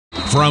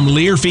From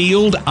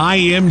Learfield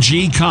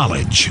IMG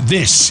College,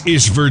 this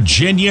is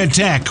Virginia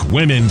Tech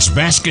women's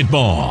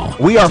basketball.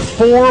 We are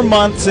 4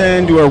 months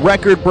into a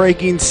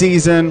record-breaking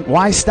season.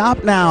 Why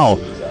stop now?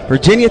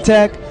 Virginia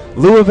Tech,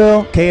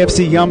 Louisville,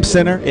 KFC Yum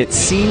Center. It's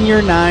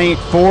senior night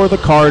for the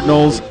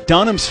Cardinals.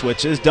 Dunham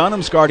switches.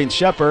 Dunham's guarding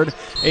Sheppard.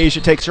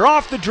 Aisha takes her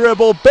off the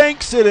dribble,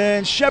 banks it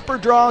in.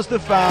 Sheppard draws the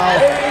foul.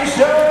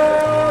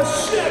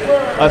 Aisha Sheppard!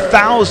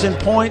 1,000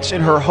 points in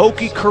her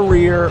Hokie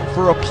career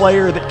for a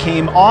player that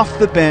came off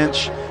the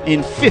bench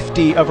in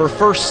 50 of her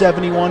first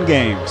 71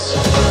 games.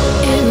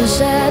 In the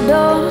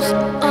shadows,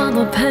 all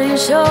the pain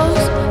shows,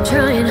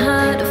 trying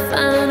hard to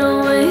find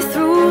a way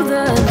through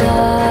the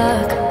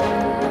dark.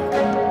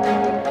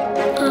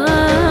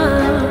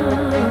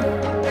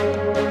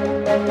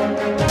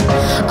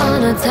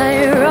 On a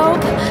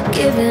tightrope,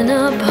 giving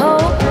up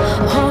hope,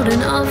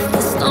 holding off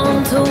the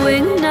storm to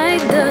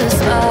ignite the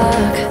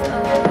spark.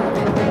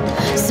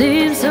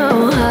 Seems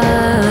so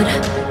hard.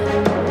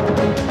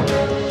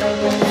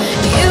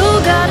 You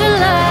got a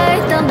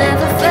light, they'll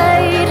never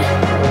fade.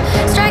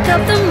 Strike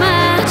up the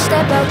match,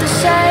 step out the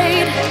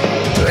shade.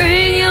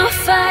 Bring your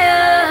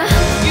fire.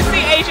 You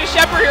see Aisha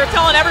Sheppard here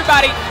telling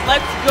everybody,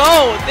 let's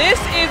go. This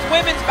is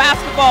women's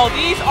basketball.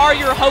 These are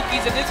your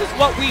Hokies, and this is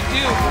what we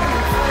do.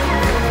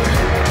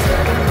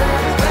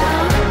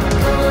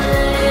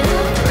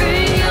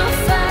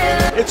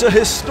 It's a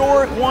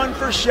historic one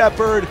for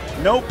Sheppard.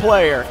 No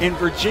player in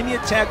Virginia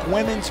Tech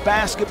women's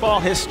basketball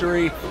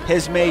history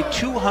has made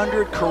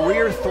 200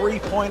 career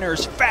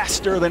three-pointers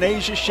faster than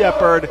Aisha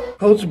Sheppard.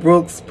 Coach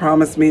Brooks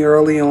promised me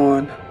early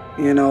on,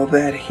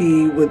 that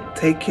he would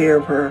take care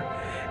of her,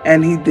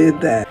 and he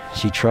did that.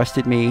 She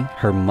trusted me.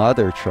 Her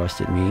mother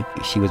trusted me.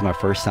 She was my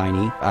first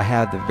signee. I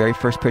had the very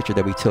first picture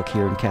that we took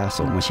here in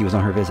Castle when she was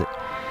on her visit,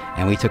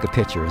 and we took a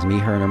picture. It was me,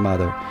 her, and her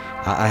mother.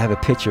 I have a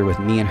picture with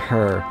me and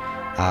her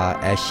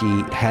as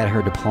she had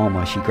her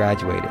diploma. She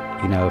graduated,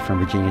 from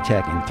Virginia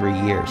Tech in 3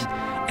 years.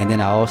 And then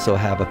I also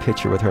have a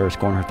picture with her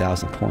scoring her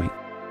 1,000th point.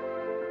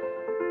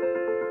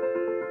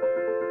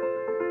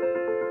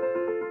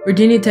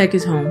 Virginia Tech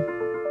is home.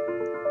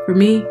 For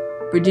me,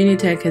 Virginia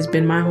Tech has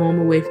been my home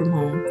away from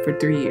home for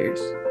 3 years.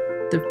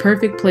 The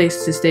perfect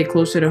place to stay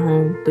closer to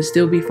home, but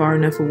still be far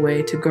enough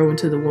away to grow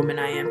into the woman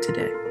I am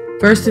today.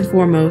 First and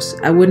foremost,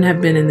 I wouldn't have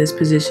been in this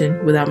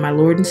position without my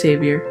Lord and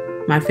Savior,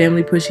 my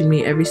family pushing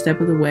me every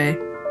step of the way,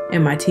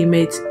 and my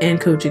teammates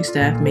and coaching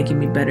staff making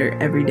me better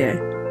every day.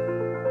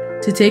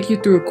 To take you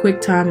through a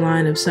quick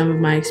timeline of some of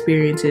my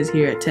experiences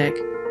here at Tech,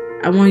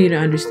 I want you to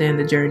understand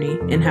the journey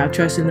and how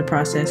trust in the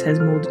process has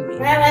molded me.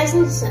 My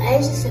license is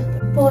Aisha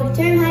Sheppard for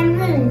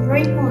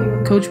 203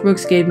 points. Coach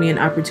Brooks gave me an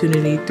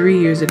opportunity 3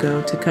 years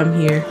ago to come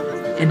here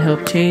and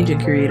help change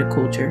and create a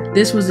culture.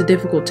 This was a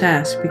difficult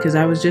task because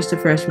I was just a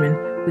freshman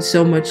with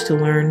so much to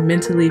learn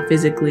mentally,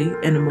 physically,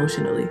 and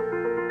emotionally.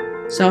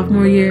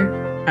 Sophomore year,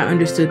 I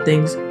understood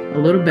things a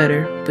little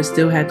better, but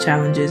still had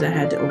challenges I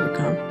had to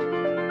overcome.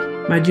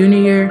 My junior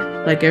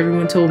year, like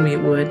everyone told me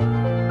it would,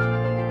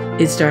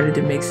 it started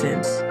to make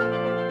sense.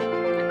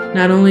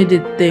 Not only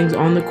did things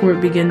on the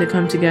court begin to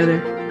come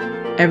together,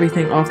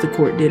 everything off the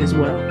court did as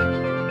well.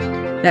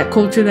 That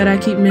culture that I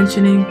keep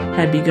mentioning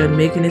had begun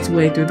making its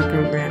way through the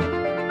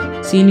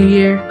program. Senior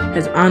year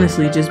has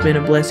honestly just been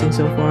a blessing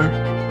so far.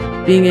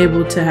 Being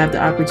able to have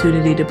the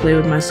opportunity to play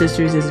with my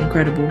sisters is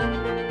incredible.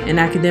 And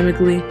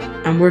academically,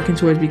 I'm working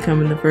towards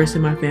becoming the first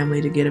in my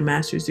family to get a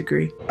master's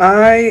degree.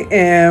 I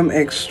am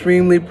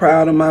extremely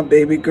proud of my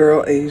baby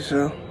girl,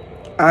 Aisha.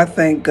 I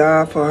thank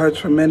God for her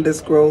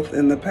tremendous growth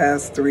in the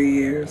past 3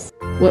 years.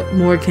 What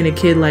more can a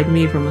kid like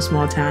me from a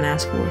small town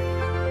ask for?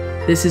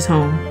 This is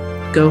home.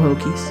 Go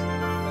Hokies.